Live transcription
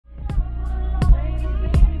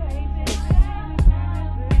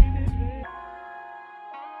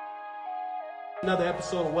another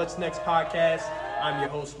episode of What's Next podcast. I'm your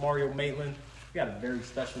host, Mario Maitland. We got a very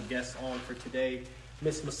special guest on for today,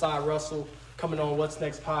 Miss Masai Russell, coming on What's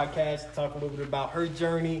Next podcast to talk a little bit about her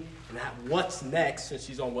journey and what's next. Since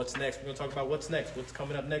she's on What's Next, we're going to talk about what's next, what's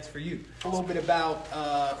coming up next for you. A little bit about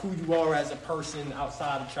who you are as a person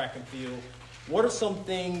outside of track and field. What are some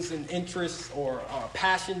things and interests or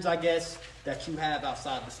passions, I guess, that you have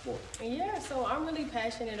outside the sport? Yeah, so I'm really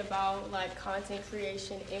passionate about like content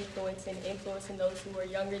creation, influencing those who are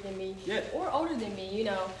younger than me or older than me. You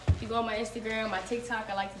know, if you go on my Instagram, my TikTok,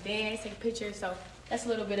 I like to dance, take pictures. So that's a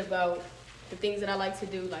little bit about the things that I like to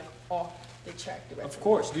do, like off the track directly. Of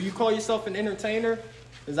course. Do you call yourself an entertainer?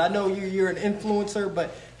 Because I know you're an influencer,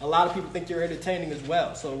 but a lot of people think you're entertaining as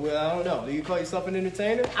well. So I don't know. Do you call yourself an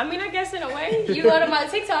entertainer? I mean, I guess in a way. You go to my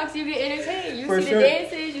TikToks, you get entertained. You see the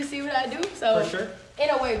dances, you see what I do. So for sure.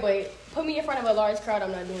 In a way, but put me in front of a large crowd,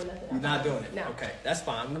 I'm not doing nothing. You're not doing it? No. Okay, that's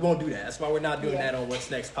fine. We won't do that. That's why we're not doing that on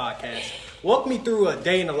What's Next podcast. Walk me through a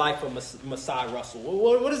day in the life of Masai Russell.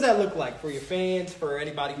 What does that look like for your fans, for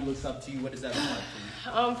anybody who looks up to you? What does that look like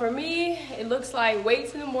for you? For me, it looks like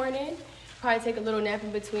weights in the morning. Probably take a little nap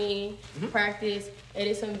in between, practice,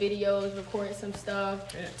 edit some videos, record some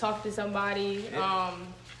stuff, talk to somebody,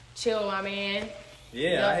 chill with my man.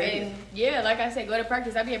 Like I said, go to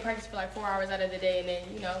practice. I be in practice for like 4 hours out of the day, and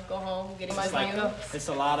then go home, get in my game. It's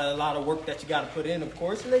a lot of work that you got to put in, of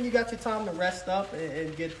course, and then you got your time to rest up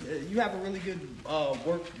and get. You have a really good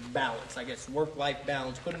work balance, I guess, work-life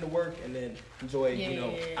balance. Put in the work and then enjoy,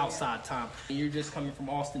 outside time. You're just coming from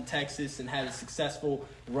Austin, Texas, and had a successful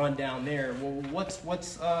run down there. Well,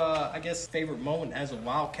 what's I guess favorite moment as a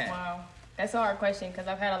Wildcat? Wow, that's a hard question because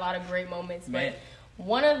I've had a lot of great moments, but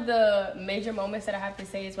one of the major moments that I have to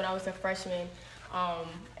say is when I was a freshman,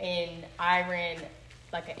 and I ran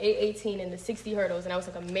like an 8:18 in the 60 hurdles, and that was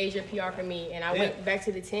like a major PR for me. And I went back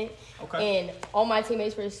to the tent, and all my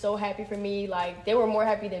teammates were so happy for me. Like, they were more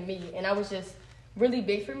happy than me, and I was just really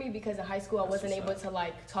big for me because in high school I wasn't able to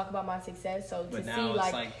like talk about my success. So to see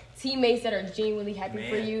like teammates that are genuinely happy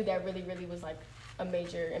for you, that really, really was like a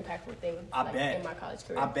major impactful thing in my college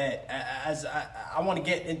career. I bet. As I want to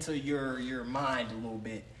get into your mind a little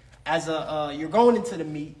bit. As you're going into the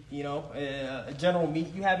meet, a general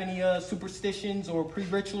meet. You have any superstitions or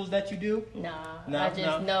pre-rituals that you do? Nah. I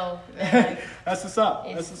just know. That's what's up.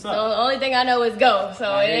 The only thing I know is go.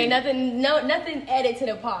 So it ain't nothing added to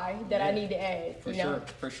the pie that I need to add.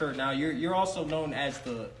 For sure. Now you're also known as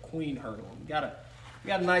the Queen Hurdle. You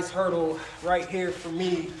got a nice hurdle right here for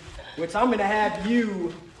me, which I'm going to have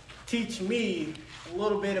you teach me a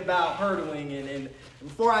little bit about hurdling. And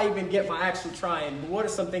before I even get my actual trying, what are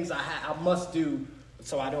some things I must do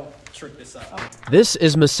so I don't trick this up? This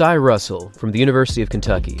is Masai Russell from the University of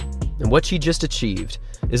Kentucky, and what she just achieved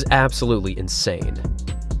is absolutely insane.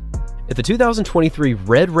 At the 2023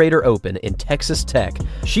 Red Raider Open in Texas Tech,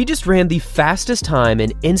 she just ran the fastest time in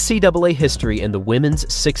NCAA history in the women's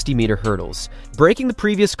 60-meter hurdles, breaking the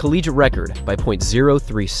previous collegiate record by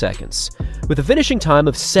 0.03 seconds. With a finishing time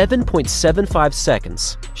of 7.75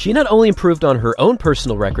 seconds, she not only improved on her own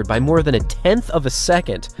personal record by more than 1/10 of a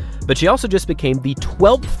second, but she also just became the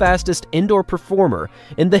 12th fastest indoor performer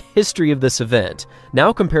in the history of this event,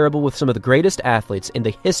 now comparable with some of the greatest athletes in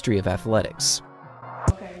the history of athletics.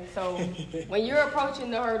 So when you're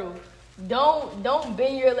approaching the hurdle, don't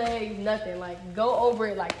bend your legs, nothing. Like, go over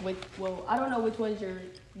it like I don't know which one's your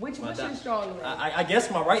strong leg. I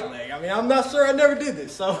guess my right leg. I mean, I'm not sure. I never did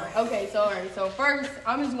this, so. Okay, so all right. So first,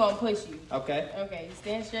 I'm just gonna push you. Okay,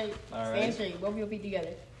 stand straight. Stand straight. Both your feet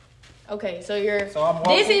together. Okay, so I'm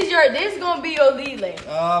walking. this is gonna be your lead leg.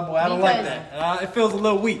 Oh boy, I don't like that. It feels a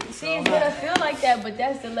little weak. See, it's gonna feel like that, but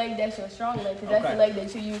that's the leg that's your strong leg, because that's the leg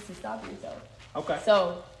that you use to stop yourself. Okay.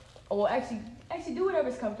 So, actually do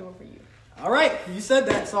whatever's comfortable for you. All right, you said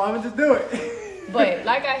that, so I'm gonna just do it. But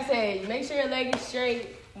like I said, make sure your leg is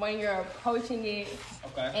straight when you're approaching it.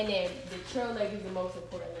 Okay. And then the trail leg is the most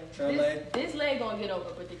important leg. This leg gonna get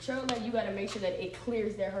over, but the trail leg, you gotta make sure that it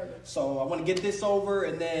clears their hurdle. So I want to get this over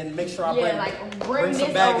and then make sure I bring some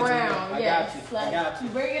this baggage around. I got you.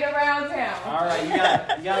 Bring it around town. All right, you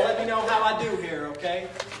gotta let me know how I do here, okay?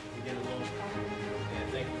 Get a little.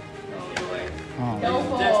 Yeah, thank you. Don't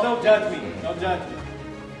fall. Just don't judge me. Don't judge me.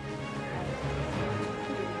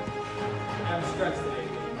 I'm stressed today.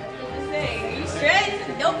 Are you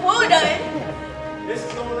stressed? Don't pull nothing. This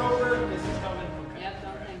is going over. This is coming. Okay. Yep,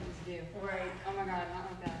 don't think just do. Right. Oh my God, not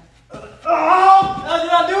like that. Oh!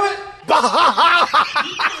 Did I do it?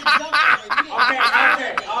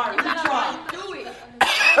 Okay. All right, we try. Do it. I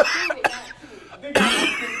think I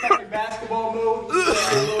just stuck in basketball mode a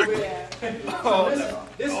little bit. So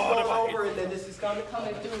this is going over, and then this is coming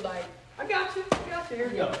Coming through like. I got you. Here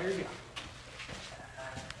we go.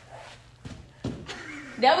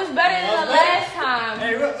 That was better than the last time.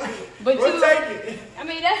 Hey, But we'll take it. I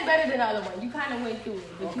mean, that's better than the other one. You kind of went through it,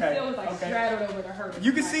 but Okay, you still was like okay. straddled over the hurdle.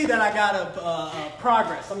 You can see that I got a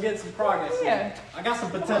progress. I'm getting some progress. Yeah. Here. I got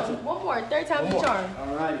some potential. One more. Third time's the charm.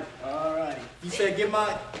 All right. You said get my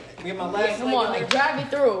last. Yeah, come on, like drive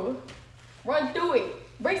it through. Run through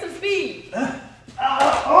it. Bring some speed.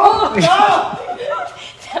 Oh no!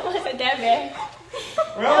 That wasn't that bad.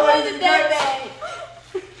 That wasn't that bad.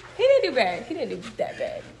 He didn't do bad. He didn't do that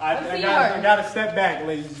bad. I got to step back,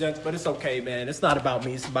 ladies and gents, but it's okay, man. It's not about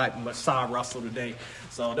me. It's about Masai Russell today.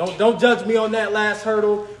 So don't judge me on that last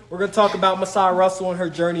hurdle. We're going to talk about Masai Russell and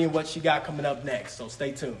her journey and what she got coming up next. So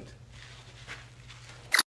stay tuned.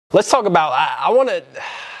 Let's talk about, I want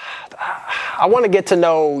to get to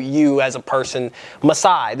know you as a person.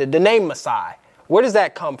 Masai, the name Masai. Where does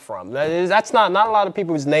that come from? That's not a lot of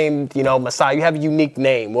people's name, Masai. You have a unique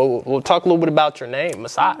name. We'll talk a little bit about your name,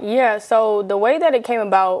 Masai. Yeah, so the way that it came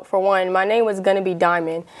about, for one, my name was going to be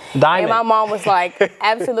Diamond. Diamond. And my mom was like,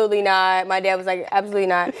 absolutely not. My dad was like, absolutely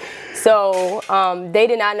not. So they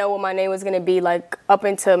did not know what my name was going to be, like, up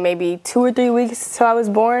until maybe 2 or 3 weeks till I was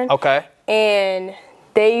born. Okay. And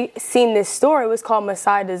they seen this store. It was called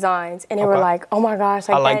Masai Designs. And they were like, oh, my gosh,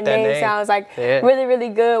 that name sounds like really, really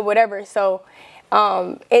good, whatever. So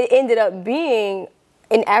it ended up being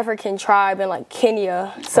an African tribe in like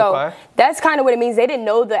Kenya. So that's kind of what it means. They didn't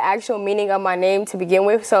know the actual meaning of my name to begin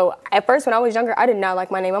with. So at first when I was younger, I did not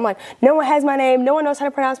like my name. I'm like, no one has my name. No one knows how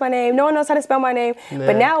to pronounce my name. No one knows how to spell my name. Yeah.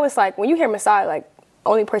 But now it's like when you hear Masai, like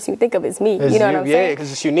only person you think of is me. You know what I'm saying? Yeah,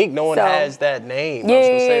 because it's unique. No one has that name.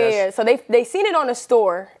 Yeah. So they seen it on the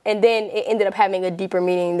store, and then it ended up having a deeper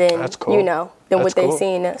meaning than what they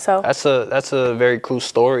seen. So that's a very cool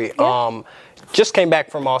story. Yeah. Just came back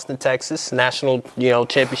from Austin, Texas, national,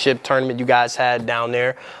 championship tournament you guys had down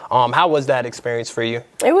there. How was that experience for you?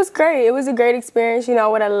 It was great. It was a great experience. I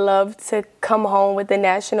would have loved to come home with the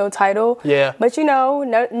national title. Yeah. But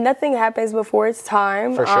nothing happens before its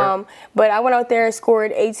time. For sure. But I went out there and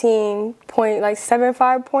scored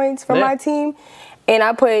 18.75 points for my team, and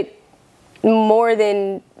I put more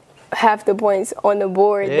than half the points on the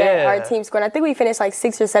board that our team scored. I think we finished like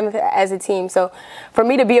 6th or 7th as a team. So for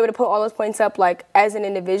me to be able to put all those points up like as an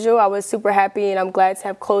individual, I was super happy, and I'm glad to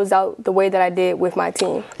have closed out the way that I did with my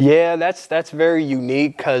team. Yeah, that's very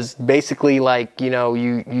unique because basically like,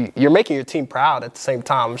 you're making your team proud at the same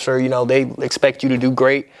time. I'm sure, they expect you to do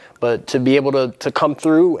great, but to be able to come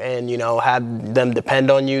through and, have them depend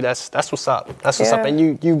on you, that's what's up. That's what's up.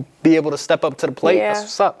 And you be able to step up to the plate. That's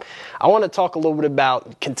what's up. I want to talk a little bit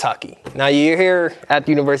about Kentucky. Now, you're here at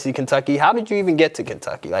the University of Kentucky. How did you even get to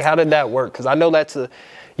Kentucky? Like, how did that work? Because I know that's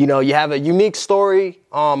you have a unique story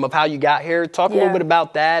of how you got here. Talk a little bit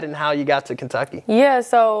about that and how you got to Kentucky. Yeah,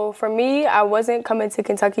 so for me, I wasn't coming to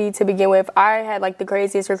Kentucky to begin with. I had like the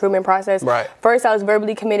craziest recruitment process. Right. First, I was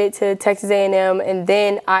verbally committed to Texas A&M, and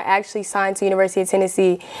then I actually signed to University of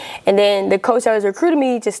Tennessee. And then the coach that was recruiting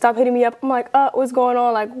me just stopped hitting me up. I'm like, what's going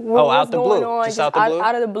on? Like, what's going on? Just out the blue?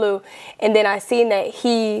 Out of the blue. And then I seen that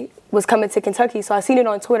he was coming to Kentucky, so I seen it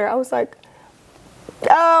on Twitter. I was like,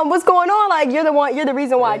 what's going on? Like, you're the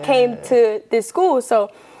reason why I came to this school. So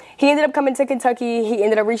he ended up coming to Kentucky. He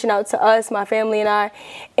ended up reaching out to us, my family and I,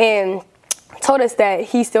 and told us that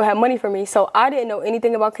he still had money for me. So I didn't know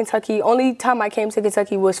anything about Kentucky. Only time I came to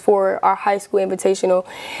Kentucky was for our high school invitational.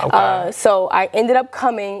 Okay. So I ended up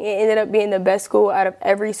coming. It ended up being the best school out of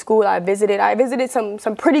every school I visited. I visited some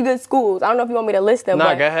pretty good schools. I don't know if you want me to list them. No,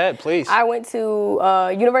 but go ahead, please. I went to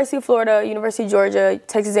University of Florida, University of Georgia,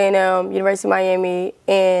 Texas A&M, University of Miami,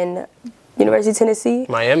 and University of Tennessee.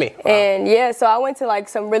 Miami. Wow. And so I went to like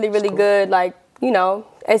some really, really good, like,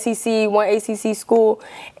 SEC, one ACC school,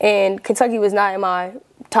 and Kentucky was not in my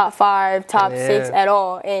top 5, top 6 at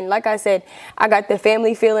all. And like I said, I got the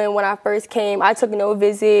family feeling when I first came. I took no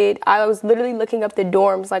visit. I was literally looking up the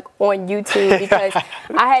dorms like on YouTube because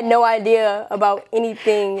I had no idea about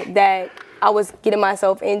anything that I was getting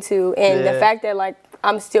myself into. And the fact that like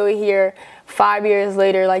I'm still here 5 years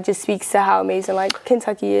later, like, just speaks to how amazing, like,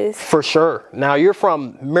 Kentucky is. For sure. Now, you're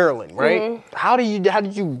from Maryland, right? Mm-hmm. How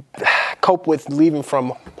did you cope with leaving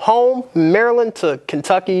from home, Maryland, to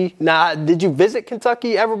Kentucky? Now, did you visit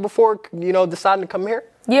Kentucky ever before, deciding to come here?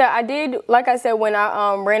 Yeah, I did. Like I said, when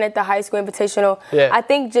I ran at the high school invitational, I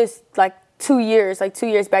think just, like, 2 years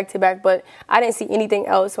back to back, but I didn't see anything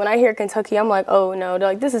else. When I hear Kentucky, I'm like, oh no, they're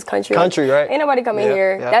like, this is country. Country, right? Ain't nobody coming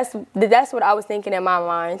here. Yeah. That's what I was thinking in my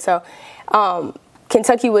mind. So,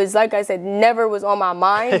 Kentucky was, like I said, never was on my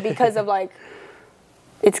mind because of like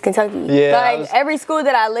it's Kentucky. Yeah, like every school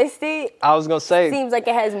that I listed, I was gonna say, seems like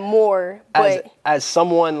it has more. But as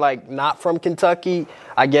someone like not from Kentucky,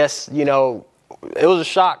 I guess it was a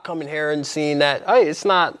shock coming here and seeing that. Hey, it's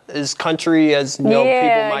not as country as people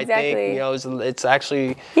might think. It's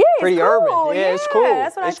actually pretty cool. urban. Yeah, it's cool.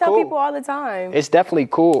 That's what it's I tell cool. people all the time. It's definitely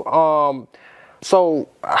cool. So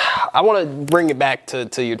I want to bring it back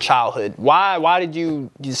to your childhood. Why did you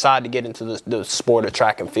decide to get into the sport of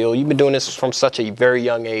track and field? You've been doing this from such a very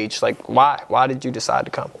young age. Like, why did you decide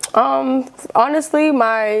to come? Honestly,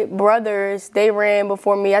 my brothers, they ran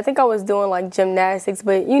before me. I think I was doing like gymnastics,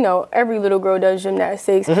 but every little girl does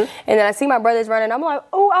gymnastics. And then I see my brothers running. I'm like,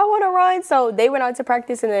 oh, I want to run. So they went out to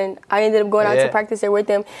practice, and then I ended up going out to practice there with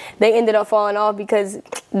them. They ended up falling off because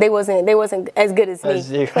they wasn't as good as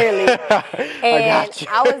me, clearly. And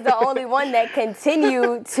I was the only one that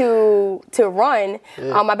continued to run.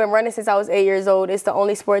 Yeah. I've been running since I was 8 years old. It's the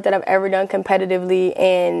only sport that I've ever done competitively,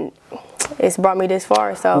 and it's brought me this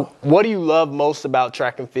far. So, what do you love most about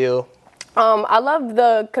track and field? I love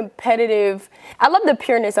the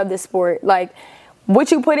pureness of the sport. Like, what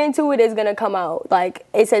you put into it is gonna come out. Like,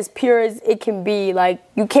 it's as pure as it can be. Like,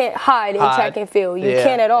 you can't hide in track and field. You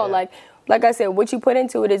can't at all. Yeah. Like I said, what you put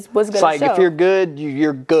into it is what's going to show. It's like if you're good,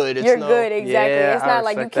 you're good. You're good, exactly. Yeah, it's not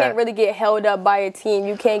like you can't really get held up by a team.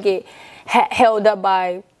 You can't get held up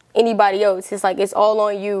by anybody else. It's like it's all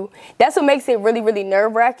on you. That's what makes it really, really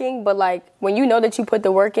nerve-wracking. But, like, when you know that you put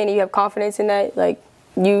the work in and you have confidence in that, like,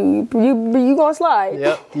 you gonna slide.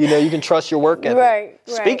 Yep. You can trust your work ethic. Right.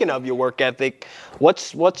 Speaking of your work ethic,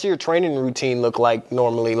 what's your training routine look like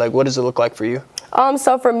normally? Like, what does it look like for you?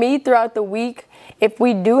 So for me, throughout the week, if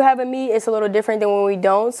we do have a meet, it's a little different than when we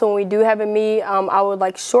don't. So when we do have a meet, I would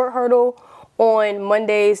like short hurdle on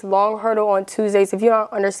Mondays, long hurdle on Tuesdays. If you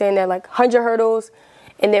don't understand that, like 100 hurdles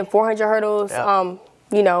and then 400 hurdles,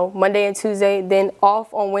 Monday and Tuesday, then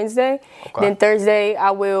off on Wednesday. Okay. Then Thursday,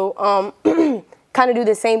 I will kind of do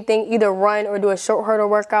the same thing, either run or do a short hurdle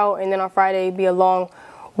workout. And then on Friday, be a long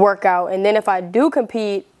workout. And then if I do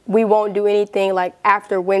compete, we won't do anything like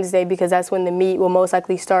after Wednesday because that's when the meet will most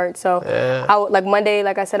likely start. So I would, like Monday,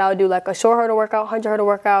 like I said, I'll do like a short hurdle workout, 100 hurdle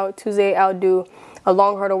workout. Tuesday, I'll do a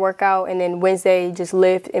long hurdle workout, and then Wednesday just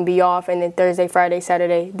lift and be off, and then Thursday, Friday,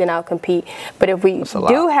 Saturday, then I'll compete. But if we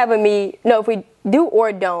do have a meet, if we do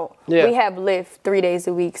or don't, we have lift 3 days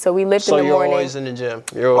a week. So we lift in the morning. So you're always in the gym.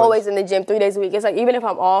 You're always in the gym 3 days a week. It's like even if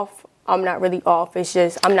I'm off, I'm not really off. It's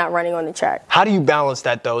just I'm not running on the track. How do you balance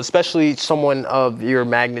that, though? Especially someone of your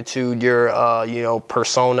magnitude, your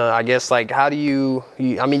persona, I guess. Like, how do you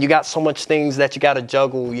got so much things that you got to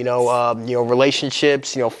juggle,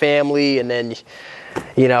 relationships, family, and then,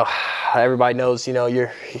 everybody knows,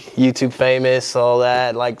 you're YouTube famous, all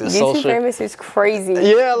that, like the YouTube famous is crazy.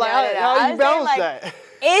 Yeah, like how do you balance that?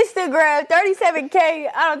 Instagram, 37K.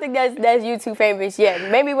 I don't think that's YouTube famous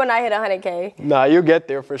yet. Maybe when I hit 100K. Nah, you'll get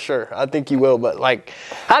there for sure. I think you will. But, like,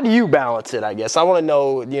 how do you balance it, I guess? I want to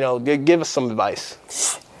know, give us some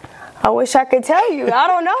advice. I wish I could tell you. I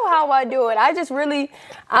don't know how I do it. I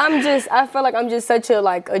feel like I'm just such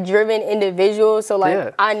a driven individual. So,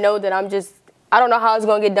 I know that I don't know how it's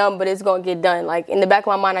going to get done, but it's going to get done. Like, in the back of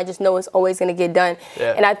my mind, I just know it's always going to get done.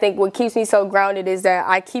 Yeah. And I think what keeps me so grounded is that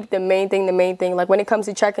I keep the main thing. Like, when it comes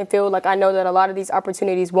to track and field, like, I know that a lot of these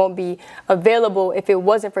opportunities won't be available if it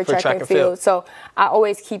wasn't for track and field. So I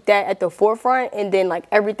always keep that at the forefront. And then, like,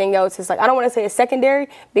 everything else is, like, I don't want to say it's secondary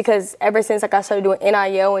because ever since, like, I started doing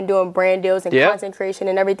NIL and doing brand deals and content creation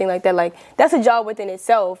and everything like that, like, that's a job within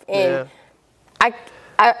itself. And I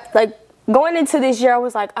going into this year, I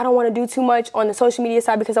was like, I don't want to do too much on the social media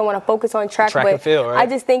side because I want to focus on track and field, right? I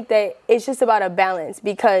just think that it's just about a balance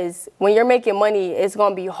because when you're making money, it's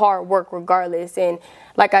going to be hard work regardless. And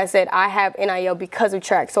like I said, I have NIL because of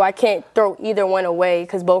track, so I can't throw either one away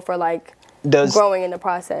because both are growing in the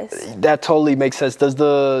process. That totally makes sense. Does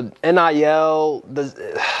the NIL,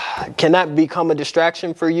 can that become a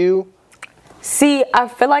distraction for you? See, I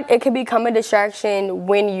feel like it could become a distraction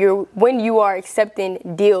when you are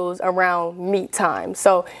accepting deals around meet time.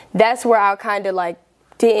 So that's where I kind of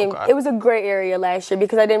didn't. Okay. It was a gray area last year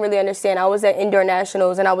because I didn't really understand. I was at indoor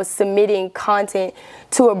nationals and I was submitting content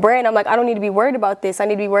to a brand. I'm like, I don't need to be worried about this. I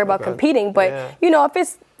need to be worried about competing. But if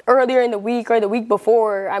it's earlier in the week or the week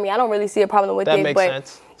before, I don't really see a problem with it. That makes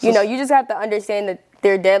sense. You just have to understand that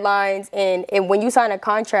their deadlines and when you sign a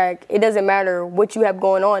contract, it doesn't matter what you have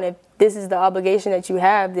going on. If this is the obligation that you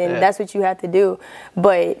have, then that's what you have to do.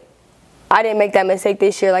 But I didn't make that mistake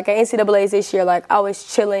this year. Like at NCAA's this year, like I was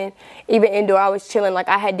chilling, even indoor, I was chilling. Like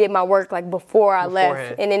I had did my work like before I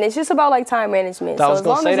left, and then it's just about like time management. So as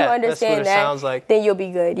long as you understand that, then you'll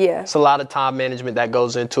be good. Yeah, it's a lot of time management that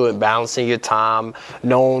goes into it, balancing your time,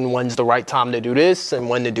 knowing when's the right time to do this and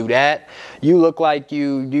when to do that. You look like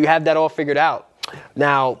you have that all figured out.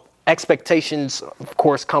 Now, expectations, of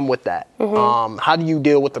course, come with that. How do you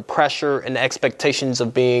deal with the pressure and the expectations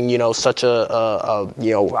of being, such a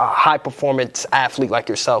high performance athlete like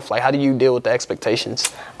yourself? Like, how do you deal with the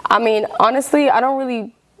expectations? I mean, honestly, I don't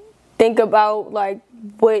really think about like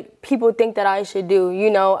what people think that I should do.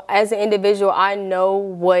 As an individual, I know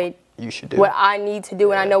what you should do, what I need to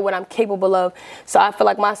do, and I know what I'm capable of. So I feel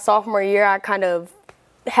like my sophomore year, I kind of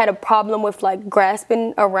had a problem with like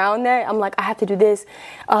grasping around that. I'm like, I have to do this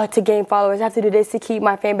to gain followers. I have to do this to keep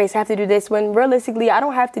my fan base. I have to do this, when realistically I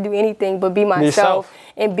don't have to do anything but be myself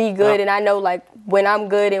and be good. And I know like when I'm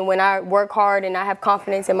good and when I work hard and I have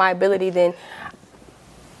confidence in my ability, then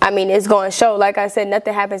I mean it's going to show. Like I said,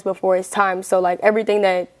 nothing happens before it's time. So like everything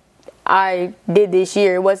that I did this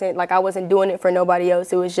year, it wasn't like I wasn't doing it for nobody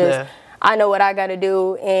else. It was just I know what I got to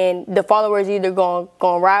do, and the followers either going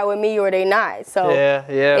ride with me or they not. So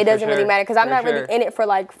it doesn't really matter, because I'm not really in it for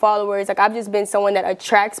like followers. Like I've just been someone that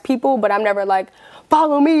attracts people, but I'm never like,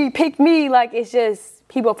 follow me, pick me. Like it's just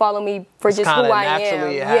people follow me for just who I am.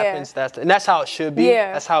 Naturally it happens. That's how it should be.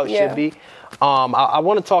 That's how it should be. I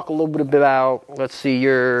want to talk a little bit about, let's see,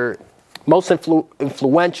 your most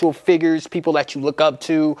influential figures, people that you look up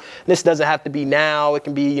to. This doesn't have to be now. It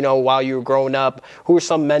can be, while you were growing up. Who are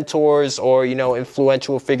some mentors or,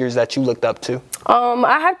 influential figures that you looked up to?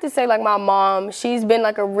 I have to say, like, my mom, she's been,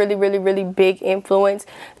 like, a really, really, really big influence,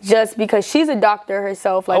 just because she's a doctor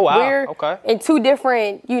herself. Like, we're in two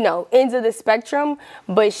different, ends of the spectrum,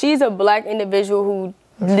 but she's a black individual who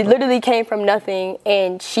literally came from nothing,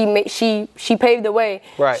 and she paved the way.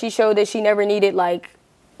 Right. She showed that she never needed, like,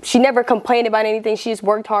 she never complained about anything. She just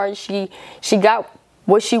worked hard. She got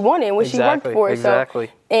what she wanted, what she worked for. Exactly.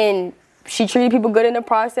 So, and she treated people good in the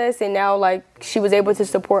process, and now like she was able to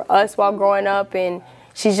support us while growing up, and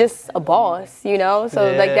she's just a boss,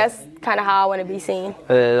 So like that's kind of how I want to be seen.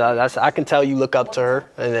 I can tell you look up to her,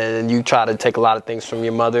 and then you try to take a lot of things from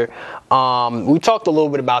your mother. We talked a little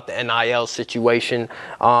bit about the NIL situation.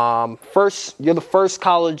 You're the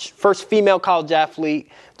first female college athlete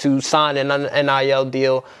to sign an NIL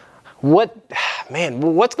deal. What's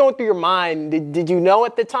going through your mind? Did you know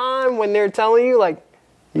at the time when they were telling you, like,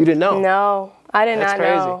 you didn't know? No, I did not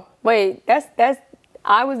know. Wait, that's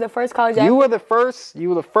I was the first college athlete. You were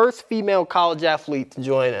the first female college athlete to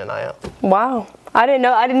join NIL. Wow. I didn't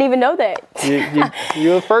know. I didn't even know that. You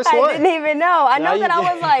were the first one. I didn't even know. I know that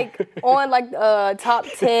I was like on like top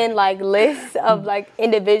 10 like list of like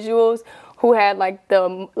individuals who had like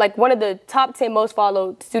one of the top 10 most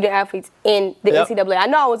followed student athletes in the NCAA. I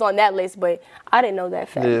know I was on that list, but I didn't know that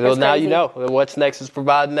fact. Well, now you know. What's next is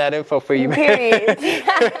providing that info for you, man. Period.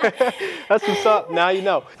 That's what's up. Now you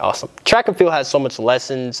know. Awesome. Track and field has so much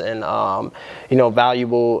lessons and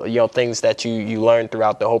valuable things that you learn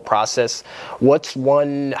throughout the whole process. What's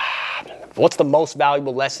the most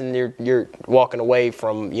valuable lesson you're walking away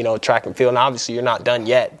from track and field? And obviously you're not done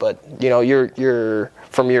yet, but you're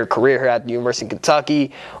from your career here at the University of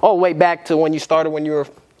Kentucky all the way back to when you started when you were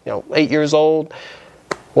 8 years old.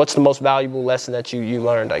 What's the most valuable lesson that you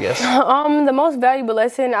learned, I guess? The most valuable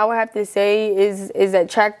lesson I would have to say is that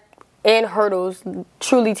track and hurdles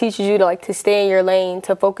truly teaches you to stay in your lane,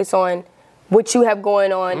 to focus on what you have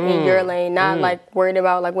going on in your lane, not worried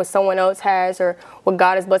about what someone else has or what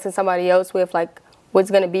God is blessing somebody else with.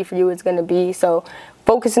 What's going to be for you, it's going to be. So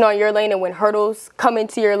focusing on your lane, and when hurdles come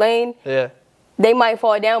into your lane, they might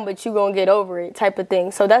fall down, but you're going to get over it type of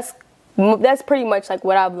thing. So that's pretty much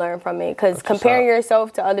what I've learned from it, because comparing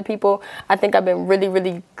yourself to other people, I think I've been really,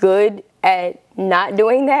 really good at not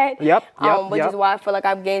doing that. Which is why I feel like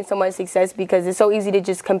I've gained so much success, because it's so easy to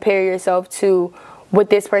just compare yourself to what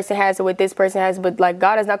this person has or what this person has, but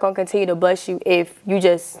God is not going to continue to bless you if you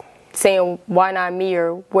just saying, why not me,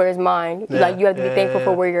 or where's mine? You have to be thankful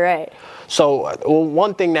for where you're at. So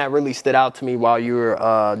one thing that really stood out to me while you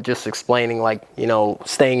were just explaining,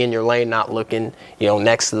 staying in your lane, not looking,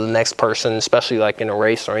 next to the next person, especially in a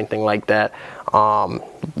race or anything like that.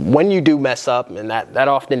 When you do mess up, and that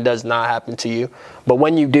often does not happen to you, but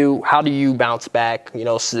when you do, how do you bounce back?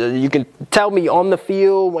 So you can tell me on the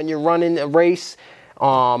field when you're running a race,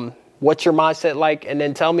 what's your mindset like? And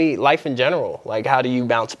then tell me life in general. How do you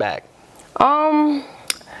bounce back?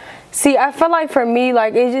 See, I feel like for me,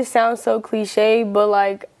 it just sounds so cliche, but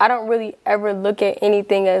I don't really ever look at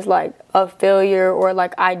anything as a failure, or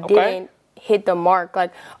I didn't hit the mark.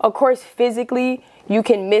 Like, of course, physically you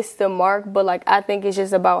can miss the mark, but like I think it's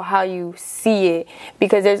just about how you see it,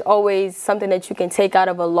 because there's always something that you can take out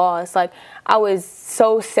of a loss. Like, I was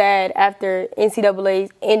so sad after NCAA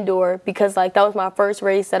indoor, because like that was my first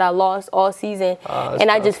race that I lost all season, and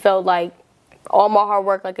I just felt like all my hard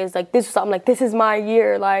work, like it's like this is my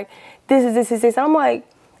year, like this is. I'm like,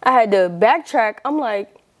 I had to backtrack. I'm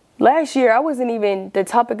like, last year I wasn't even the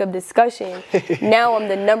topic of discussion. Now I'm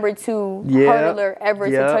the number 2 hurdler ever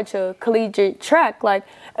to touch a collegiate track. Like,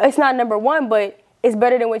 it's not number 1, but it's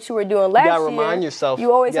better than what you were doing last year. You gotta remind yourself.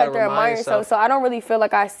 You always have to remind yourself. So I don't really feel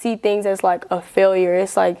like I see things as like a failure.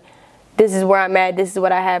 It's like, this is where I'm at. This is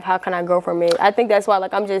what I have. How can I grow from it? I think that's why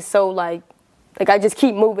like I'm just so like I just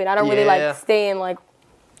keep moving. I don't really like staying like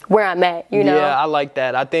where I'm at, you know? Yeah, I like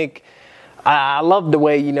that. I think I love the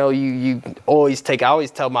way, you know, you always I always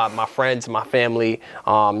tell my friends, my family,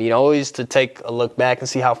 you know, always to take a look back and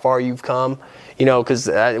see how far you've come, you know, because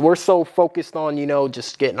we're so focused on, you know,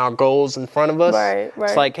 just getting our goals in front of us. Right.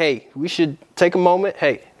 It's like, hey, we should take a moment.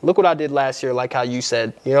 Hey, look what I did last year, like how you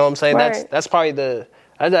said. You know what I'm saying? Right. That's probably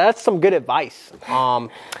that's some good advice.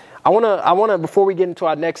 I wanna before we get into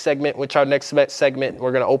our next segment, which our next segment,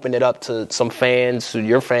 we're gonna open it up to some fans,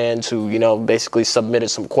 your fans who, you know, basically submitted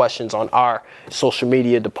some questions on our social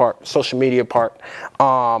media part.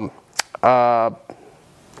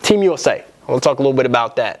 Team USA. I want to talk a little bit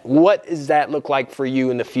about that. What does that look like for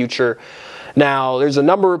you in the future? Now, there's a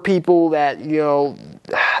number of people that, you know,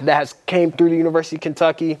 that has came through the University of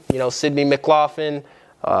Kentucky. You know, Sydney McLaughlin,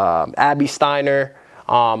 Abby Steiner.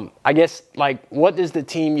 I guess, like, what does the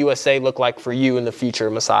Team USA look like for you in the future,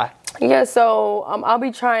 Masai? Yeah, so I'll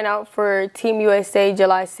be trying out for Team USA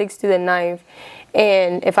July 6th through the 9th.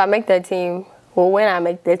 And if I make that team, well, when I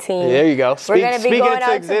make the team, there you go. We're going to be going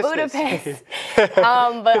out to Budapest. But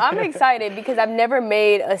I'm excited because I've never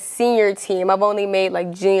made a senior team. I've only made,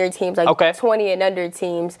 like, junior teams, like 20 and under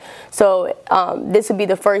teams. So this would be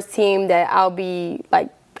the first team that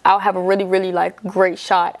I'll have a really, really, like, great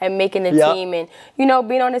shot at making the team and, you know,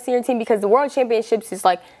 being on the senior team, because the World Championships is,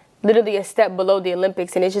 like, literally a step below the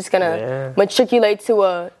Olympics, and it's just going to matriculate to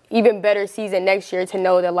a even better season next year to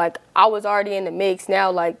know that, like, I was already in the mix.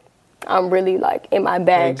 Now, like, I'm really, like, in my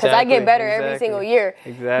bag, because I get better every single year.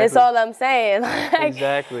 That's all I'm saying. Like,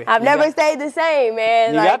 I've never stayed the same,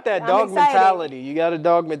 man. You got that dog mentality. You got a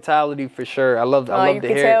dog mentality for sure. I love to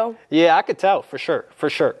hear it. Yeah, I could tell for sure.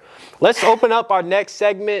 Let's open up our next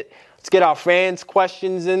segment. Let's get our fans'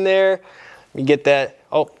 questions in there. Let me get that.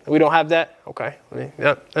 Oh, we don't have that? Okay.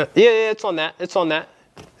 Yeah, it's on that. It's on that.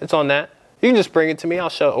 You can just bring it to me. I'll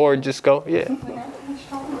show, or just go. Yeah.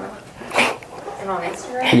 On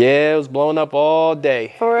Instagram? Yeah, it was blowing up all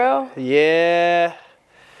day. For real? Yeah.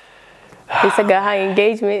 At least I got high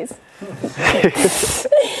engagements.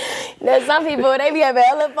 There's some people, they be having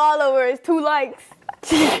hella followers, 2 likes.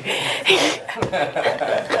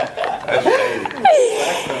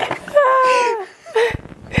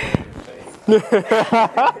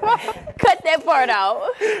 Cut that part out.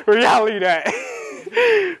 I'll leave that.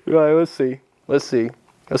 Right, let's see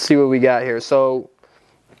what we got here. So,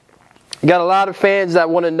 you got a lot of fans that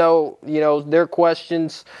want to know, you know, their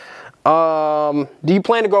questions. Do you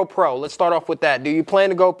plan to go pro? Let's start off with that. Do you plan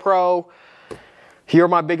to go pro? You're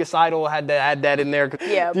my biggest idol. I had to add that in there.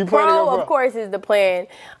 Yeah, pro, of course, is the plan.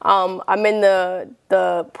 I'm in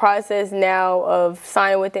the process now of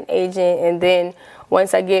signing with an agent, and then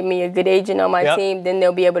once I get me a good agent on my team, then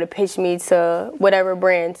they'll be able to pitch me to whatever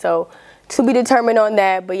brand. So, to be determined on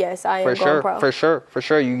that, but yes, I am going pro. For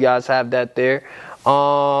sure. You guys have that there. Who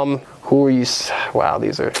are you? Wow,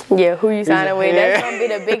 these are. Yeah, who you signing with? That's gonna be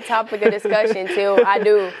the big topic of discussion till I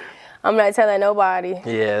do. I'm not telling nobody.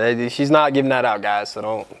 Yeah, she's not giving that out, guys. So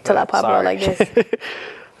don't. Till I pop out like this.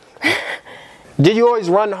 Did you always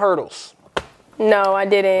run hurdles? No, I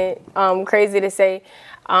didn't. Crazy to say.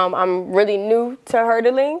 I'm really new to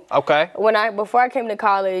hurdling. Okay. Before I came to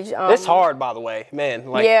college. It's hard, by the way, man.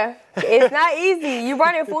 Like, yeah, it's not easy. You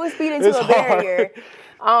run at full speed into a barrier.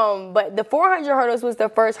 But the 400 hurdles was the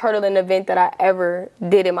first hurdling event that I ever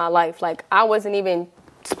did in my life. Like, I wasn't even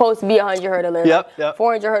supposed to be a 100 hurdler. Yep.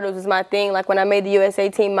 400 hurdles was my thing. Like, when I made the USA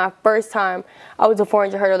team, my first time, I was a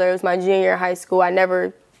 400 hurdler. It was my junior year in high school. I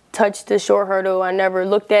never touched the short hurdle. I never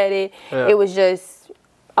looked at it. Yeah. It was just,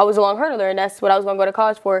 I was a long hurdler, and that's what I was going to go to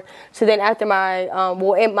college for. So then after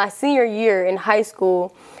in my senior year in high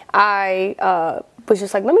school, I was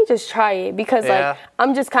just like, let me just try it, because like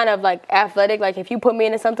I'm just kind of like athletic. Like, if you put me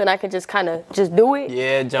into something, I can just kind of just do it.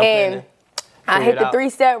 Yeah, jump in. I hit the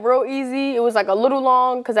 3-step real easy. It was like a little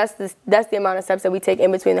long, because that's the amount of steps that we take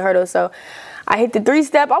in between the hurdles. So I hit the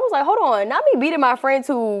 3-step. I was like, hold on, not me beating my friends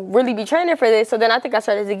who really be training for this. So then I think I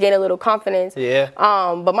started to gain a little confidence. Yeah.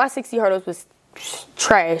 But my 60 hurdles was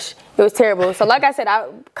trash. It was terrible. So like I said,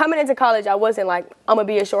 coming into college, I wasn't like, I'm going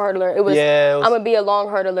to be a short hurdler. It was I'm going to be a long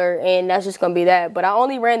hurdler, and that's just going to be that. But I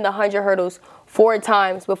only ran the 100 hurdles 4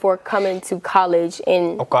 times before coming to college.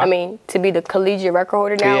 And I mean, to be the collegiate record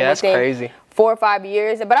holder now that's within crazy. 4 or 5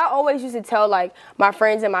 years. But I always used to tell like my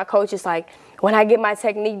friends and my coaches, like, when I get my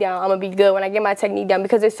technique down, I'm going to be good. When I get my technique down,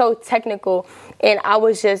 because it's so technical. And I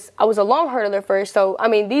was a long hurdler first. So, I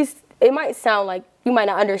mean, it might sound like you might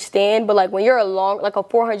not understand, but like when you're like a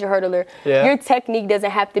 400 hurdler, your technique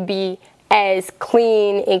doesn't have to be as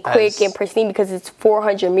clean and quick and pristine because it's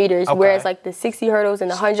 400 meters. Whereas like the 60 hurdles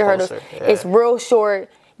and the 100 hurdles, it's real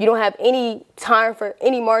short. You don't have any time for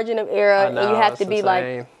any margin of error, and you have to be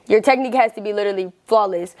like, your technique has to be literally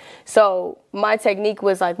flawless. So my technique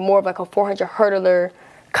was like more of like a 400 hurdler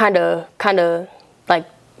kind of like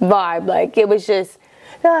vibe. Like it was just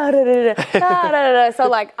so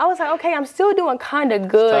like I was like, okay, I'm still doing kind of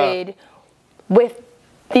good with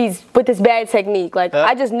this bad technique. Like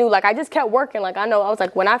I just knew, like I just kept working. Like I was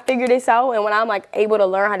like, when I figure this out and when I'm like able to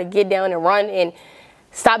learn how to get down and run and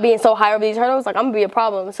stop being so high over these hurdles, like I'm gonna be a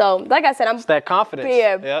problem. So like I said, it's that confidence.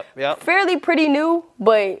 Yeah, fairly pretty new,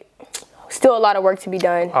 but still a lot of work to be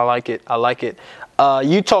done. I like it.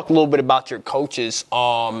 You talked a little bit about your coaches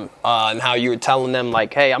and how you were telling them,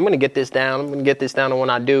 like, hey, I'm going to get this down. And when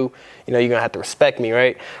I do, you're going to have to respect me,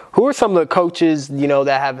 right? Who are some of the coaches,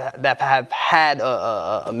 that have had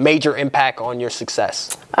a major impact on your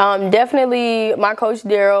success? Definitely my coach,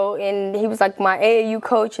 Daryl, and he was like my AAU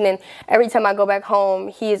coach. And then every time I go back home,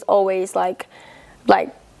 he is always like,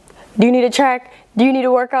 do you need a track? Do you need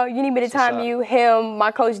a workout? You need me to time you? Him,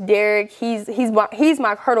 my coach Derek, he's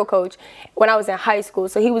my hurdle coach when I was in high school.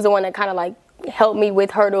 So he was the one that kind of like helped me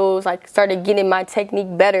with hurdles, like started getting my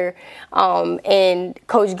technique better. And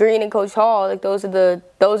Coach Green and Coach Hall, like those are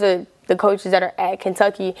the coaches that are at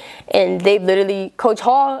Kentucky, and they've literally, Coach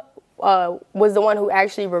Hall was the one who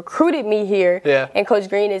actually recruited me here, and Coach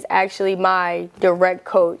Green is actually my direct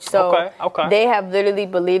coach. So they have literally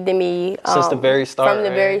believed in me since the very start. From the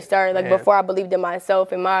very start, like before I believed in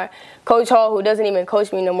myself. And my Coach Hall, who doesn't even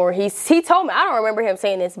coach me no more, he told me, I don't remember him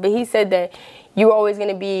saying this, but he said that you were always going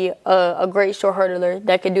to be a great short hurdler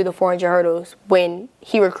that could do the 400 hurdles when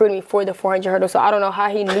he recruited me for the 400 hurdles. So I don't know how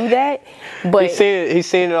he knew that, but he's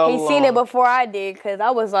seen it all along. He's seen it before I did, because I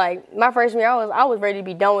was like, my freshman year, I was ready to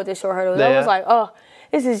be done with the short hurdles. I was like, oh,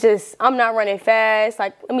 this is just, I'm not running fast.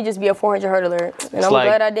 Like, let me just be a 400 hurdler. And I'm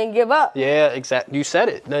glad I didn't give up. Yeah, exactly. You said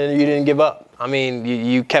it. You didn't give up. I mean,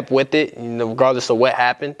 you kept with it, regardless of what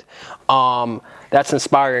happened. That's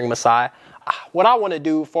inspiring, Masai. What I want to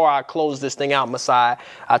do before I close this thing out, Masai,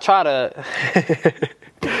 I try to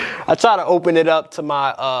open it up to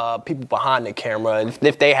my people behind the camera,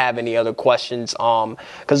 if they have any other questions,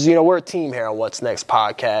 because we're a team here on What's Next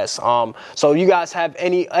podcast. So if you guys have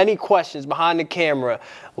any questions behind the camera,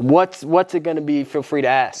 what's it going to be? Feel free to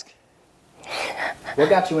ask. What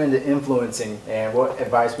got you into influencing, and what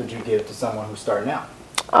advice would you give to someone who's starting out?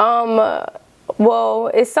 Well,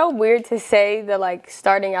 it's so weird to say that, like,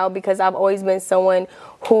 starting out, because I've always been someone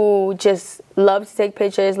who just loves to take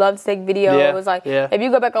pictures, loves to take videos. If you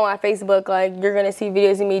go back on my Facebook, like, you're going to see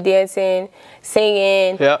videos of me dancing,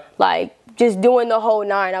 singing, like, just doing the whole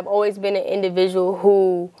nine. I've always been an individual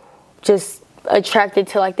who just attracted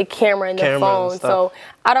to, like, the camera and the phone. So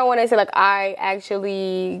I don't want to say, like, I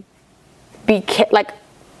actually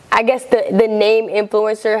I guess the name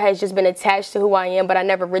influencer has just been attached to who I am, but I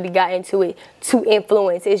never really got into it to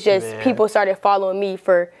influence. It's just people started following me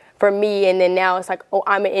for me, and then now it's like, oh,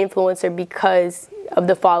 I'm an influencer because of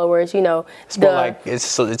the followers, It's more like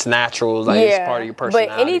it's natural, like it's part of your personality.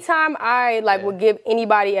 But anytime I would give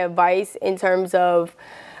anybody advice in terms of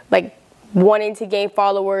like wanting to gain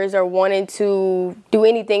followers or wanting to do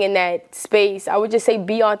anything in that space, I would just say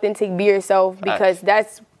be authentic, be yourself, because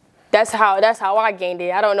that's how I gained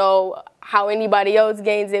it. I don't know how anybody else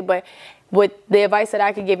gains it, but with the advice that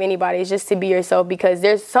I could give anybody is just to be yourself, because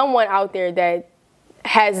there's someone out there that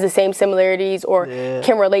has the same similarities or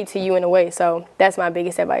can relate to you in a way. So that's my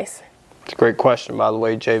biggest advice. It's a great question, by the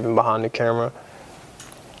way, Javen, behind the camera.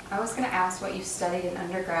 I was going to ask what you studied in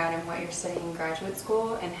undergrad and what you're studying in graduate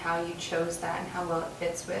school, and how you chose that and how well it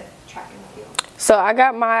fits with track and field. So I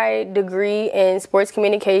got my degree in sports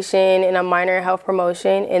communication and a minor in health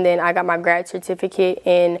promotion, and then I got my grad certificate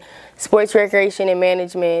in sports recreation and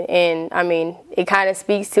management. And I mean, it kind of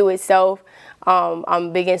speaks to itself.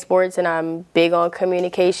 I'm big in sports, and I'm big on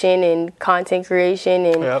communication and content creation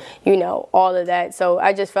and all of that. So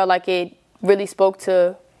I just felt like it really spoke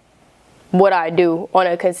to what I do on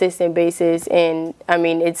a consistent basis. And I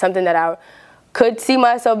mean, it's something that I could see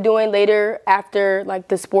myself doing later after like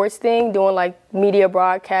the sports thing, doing like media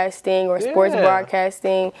broadcasting or sports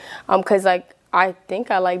broadcasting. Cause like I think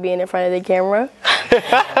I like being in front of the camera.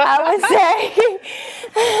 I would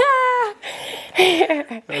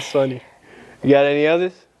say. That's funny. You got any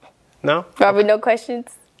others? No? Probably no questions.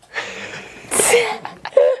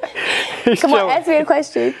 Come on, ask me a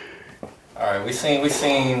question. All right, we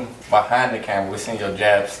seen behind the camera, we seen your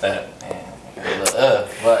jab step, and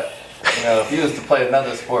but you know, if you was to play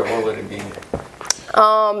another sport, what would it be?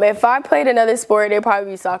 If I played another sport, it'd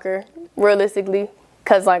probably be soccer, realistically,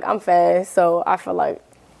 cause like I'm fast, so I feel like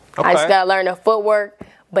I just gotta learn the footwork,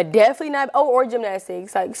 but definitely not. Or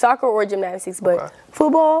gymnastics, like soccer or gymnastics, but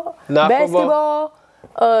football, basketball,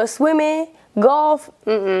 swimming. Golf,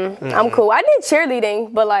 I'm cool. I did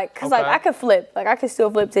cheerleading, but like, cause like I could flip, like I could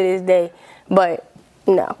still flip to this day, but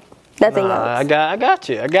no, nothing else. I got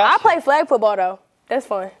you. I play flag football though. That's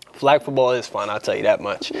fun. Flag football is fun. I'll tell you that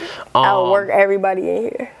much. I'll work everybody in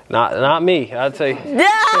here. Not me. I'll tell you.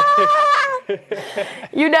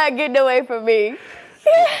 You're not getting away from me.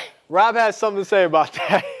 Rob has something to say about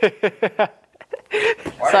that.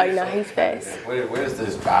 So you know he's fast. Where does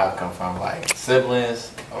this drive come from? Like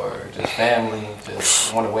siblings or just family?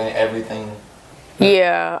 Just want to win everything?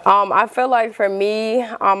 Yeah, I feel like for me,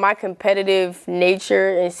 my competitive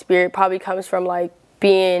nature and spirit probably comes from like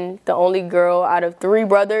being the only girl out of 3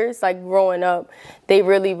 brothers. Like growing up, they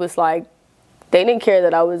really was like, they didn't care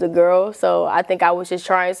that I was a girl, so I think I was just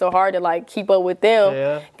trying so hard to like keep up with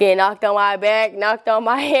them, getting knocked on my back, knocked on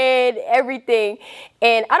my head, everything.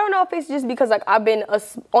 And I don't know if it's just because like I've been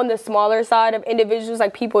on the smaller side of individuals,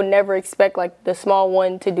 like people never expect like the small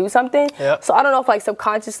one to do something. So I don't know if like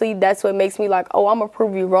subconsciously that's what makes me like, oh, I'm gonna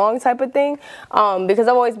prove you wrong type of thing. Because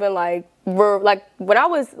I've always been like when I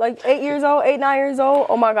was like 9 years old,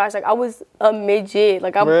 oh my gosh, like I was a midget.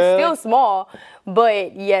 Like I was still small,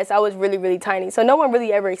 but yes, I was really, really tiny. So no one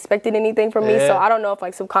really ever expected anything from me. So I don't know if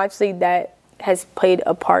like subconsciously that has played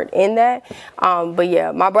a part in that. But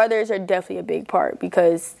yeah, my brothers are definitely a big part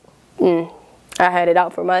because I had it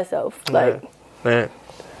out for myself. Like, man.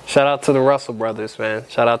 Shout out to the Russell brothers, man.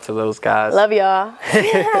 Shout out to those guys. Love y'all.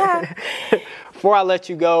 Before I let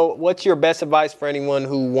you go, what's your best advice for anyone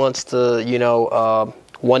who wants to,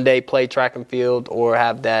 one day play track and field or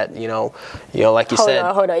have that, like you said.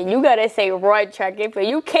 Hold on. You gotta say run track and field.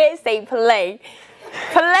 You can't say play.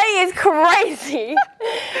 Play is crazy.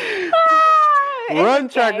 Run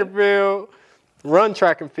track and field. Run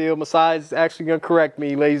track and field. Masai is actually gonna correct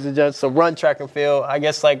me, ladies and gents. So run track and field. I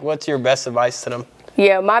guess like, what's your best advice to them?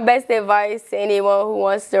 Yeah, my best advice to anyone who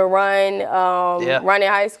wants to run in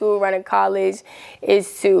high school, run in college,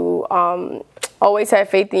 is to always have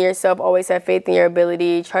faith in yourself, always have faith in your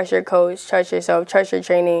ability, trust your coach, trust yourself, trust your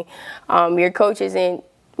training. Your coach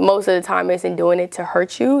most of the time isn't doing it to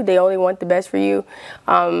hurt you. They only want the best for you.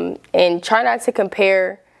 And try not to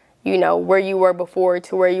compare, where you were before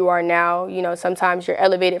to where you are now. Sometimes you're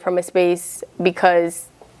elevated from a space because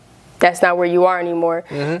that's not where you are anymore.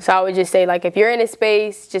 So I would just say, like, if you're in a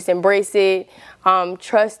space, just embrace it,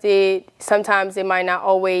 trust it. Sometimes it might not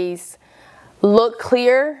always look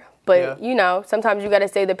clear, but sometimes you got to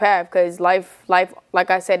stay the path because life, like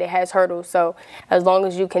I said, it has hurdles. So as long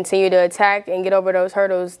as you continue to attack and get over those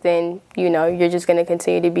hurdles, then you're just going to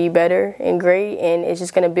continue to be better and great, and it's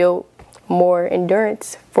just going to build more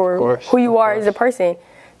endurance for who you are as a person.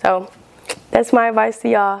 So that's my advice to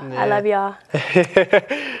y'all. I love y'all.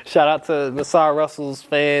 Shout out to Masai Russell's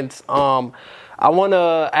fans. I want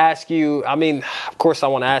to ask you, of course I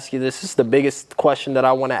want to ask you this. This is the biggest question that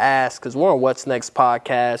I want to ask because we're on What's Next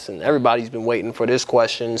podcast and everybody's been waiting for this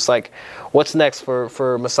question. It's like, what's next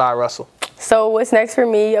for Masai Russell? So what's next for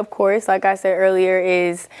me, of course, like I said earlier,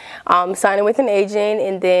 is signing with an agent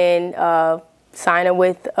and then signing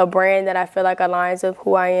with a brand that I feel like aligns with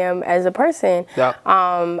who I am as a person.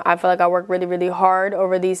 I feel like I worked really, really hard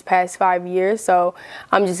over these past 5 years. So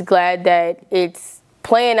I'm just glad that it's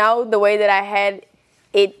playing out the way that I had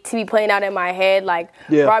it to be playing out in my head. Like,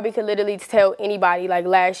 Robbie could literally tell anybody, like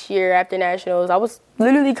last year after Nationals, I was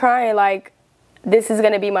literally crying like, this is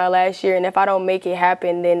going to be my last year. And if I don't make it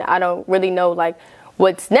happen, then I don't really know like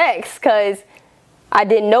what's next because I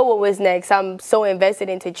didn't know what was next. I'm so invested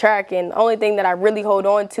into track, and the only thing that I really hold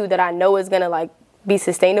on to that I know is going to like be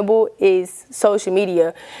sustainable is social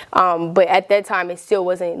media. But at that time, it still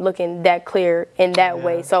wasn't looking that clear in that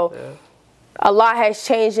way. So a lot has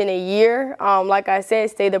changed in a year. Like I said,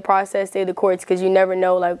 stay the process, stay the course, because you never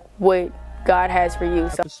know like what God has for you.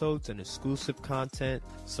 So Episodes and exclusive content,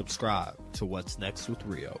 subscribe to What's Next with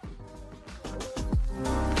Rio.